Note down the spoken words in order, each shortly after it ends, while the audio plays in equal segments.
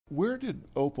Where did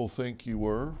Opal think you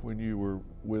were when you were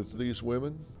with these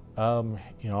women? You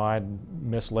know, I'd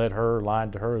misled her,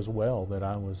 lied to her as well, that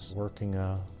I was working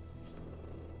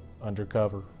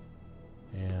undercover,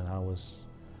 and I was,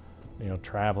 you know,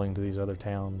 traveling to these other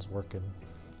towns working.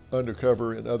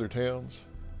 Undercover in other towns?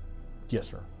 Yes,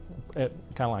 sir. Kind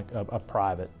of like a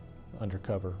private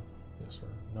undercover. Yes,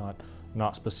 sir.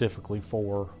 Not specifically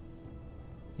for,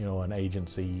 you know, an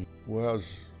agency. Well,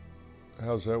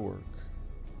 how's that work?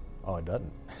 Oh, it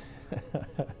doesn't.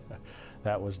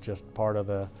 That was just part of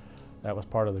the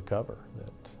cover.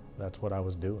 That's what I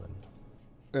was doing.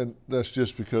 And that's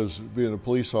just because being a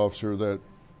police officer that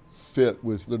fit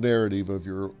with the narrative of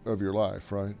your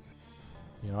life, right?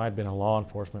 You know, I'd been in law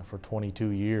enforcement for 22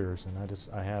 years, and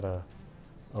I had a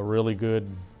really good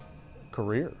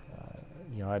career.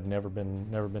 You know, I'd never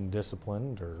been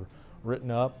disciplined or written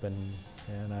up, and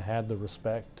I had the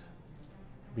respect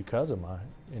because of my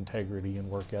integrity and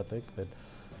work ethic. That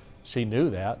she knew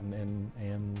that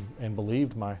and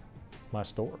believed my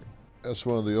story. That's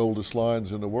one of the oldest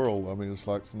lines in the world. I mean, it's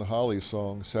like from the Hollies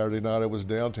song, Saturday night I was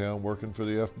downtown working for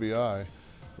the FBI.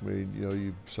 I mean, you know,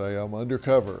 you say I'm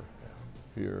undercover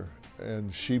here,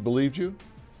 and she believed you?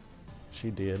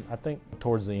 She did. I think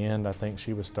towards the end, I think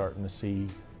she was starting to see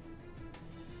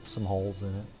some holes in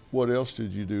it. What else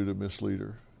did you do to mislead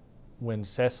her? When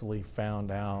Cecily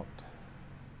found out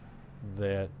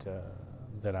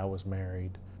that I was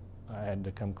married, I had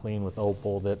to come clean with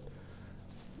Opal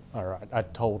I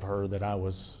told her that I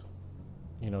was,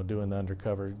 you know, doing the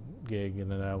undercover gig, and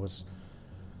that I was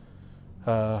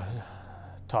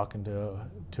talking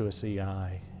to a CI,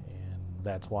 and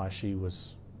that's why she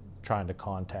was trying to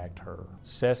contact her.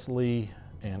 Cecily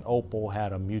and Opal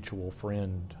had a mutual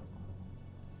friend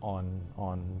on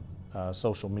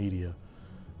social media,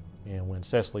 and when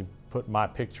Cecily put my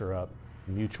picture up,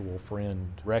 a mutual friend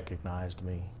recognized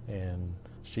me, and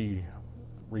she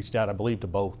reached out, I believe, to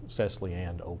both Cecily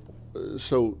and Opal.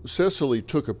 So Cecily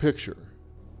took a picture?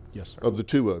 Yes, sir. Of the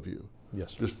two of you?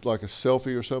 Yes, sir. Just like a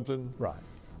selfie or something? Right.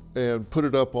 And put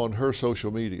it up on her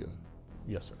social media?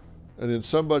 Yes, sir. And then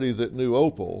somebody that knew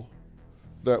Opal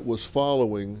that was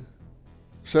following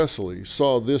Cecily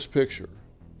saw this picture,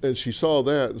 and she saw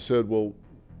that and said, well,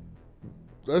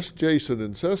 that's Jason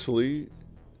and Cecily,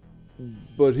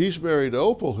 but he's married to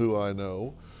Opal, who I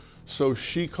know. So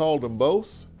she called them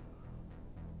both?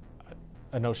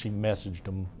 I know she messaged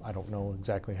them. I don't know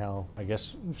exactly how. I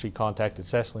guess she contacted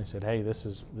Cecily and said, hey, this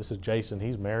is Jason,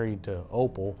 he's married to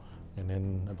Opal. And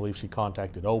then I believe she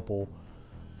contacted Opal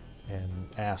and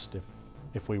asked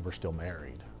if we were still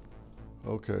married.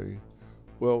 Okay.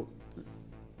 Well,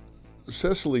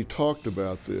 Cecily talked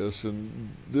about this, and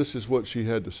this is what she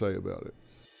had to say about it.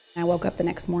 I woke up the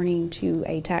next morning to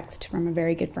a text from a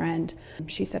very good friend.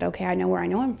 She said, okay, I know where I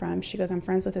know him from. She goes, I'm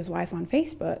friends with his wife on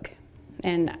Facebook.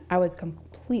 And I was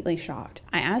completely shocked.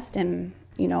 I asked him,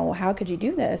 you know, how could you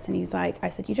do this? And he's like, I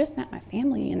said, you just met my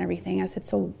family and everything. I said,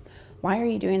 so why are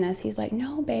you doing this? He's like,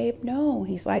 no, babe, no.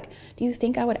 He's like, do you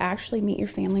think I would actually meet your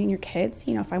family and your kids,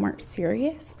 you know, if I weren't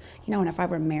serious, you know, and if I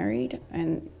were married?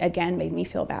 And again, made me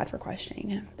feel bad for questioning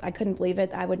him. I couldn't believe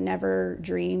it. I would never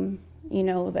dream, you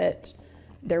know, that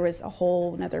there was a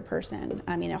whole nother person.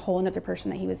 I mean, a whole nother person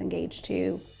that he was engaged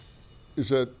to. Is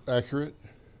that accurate?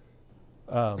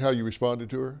 How you responded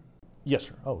to her? Yes,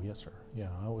 sir. Oh, yes, sir. Yeah,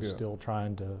 I was still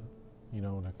trying to, you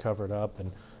know, to cover it up,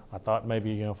 and I thought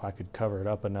maybe, you know, if I could cover it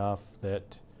up enough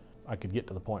that I could get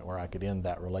to the point where I could end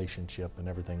that relationship and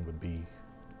everything would be.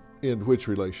 In which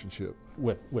relationship?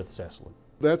 With Cecily.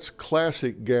 That's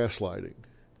classic gaslighting.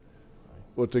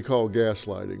 What they call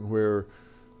gaslighting, where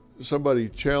somebody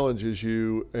challenges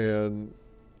you and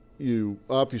you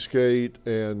obfuscate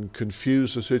and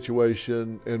confuse the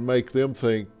situation and make them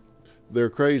think they're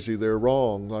crazy, they're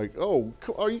wrong. Like, oh,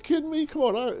 are you kidding me? Come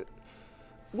on,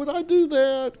 would I do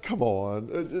that? Come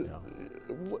on.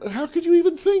 How could you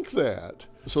even think that?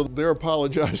 So they're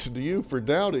apologizing to you for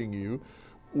doubting you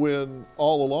when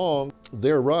all along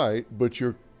they're right, but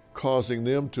you're causing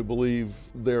them to believe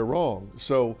they're wrong.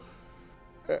 So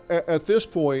at this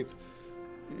point,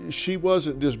 she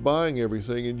wasn't just buying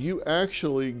everything, and you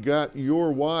actually got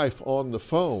your wife on the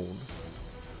phone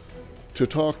to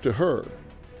talk to her,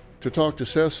 to talk to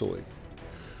Cecily.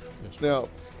 Yes, now,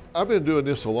 I've been doing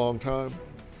this a long time.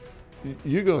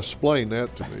 You're going to explain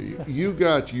that to me. You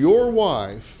got your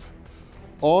wife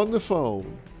on the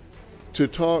phone to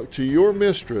talk to your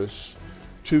mistress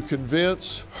to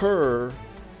convince her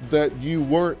that you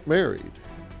weren't married.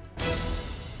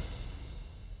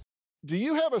 Do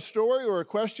you have a story or a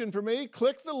question for me?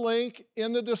 Click the link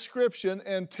in the description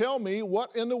and tell me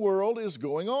what in the world is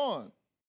going on.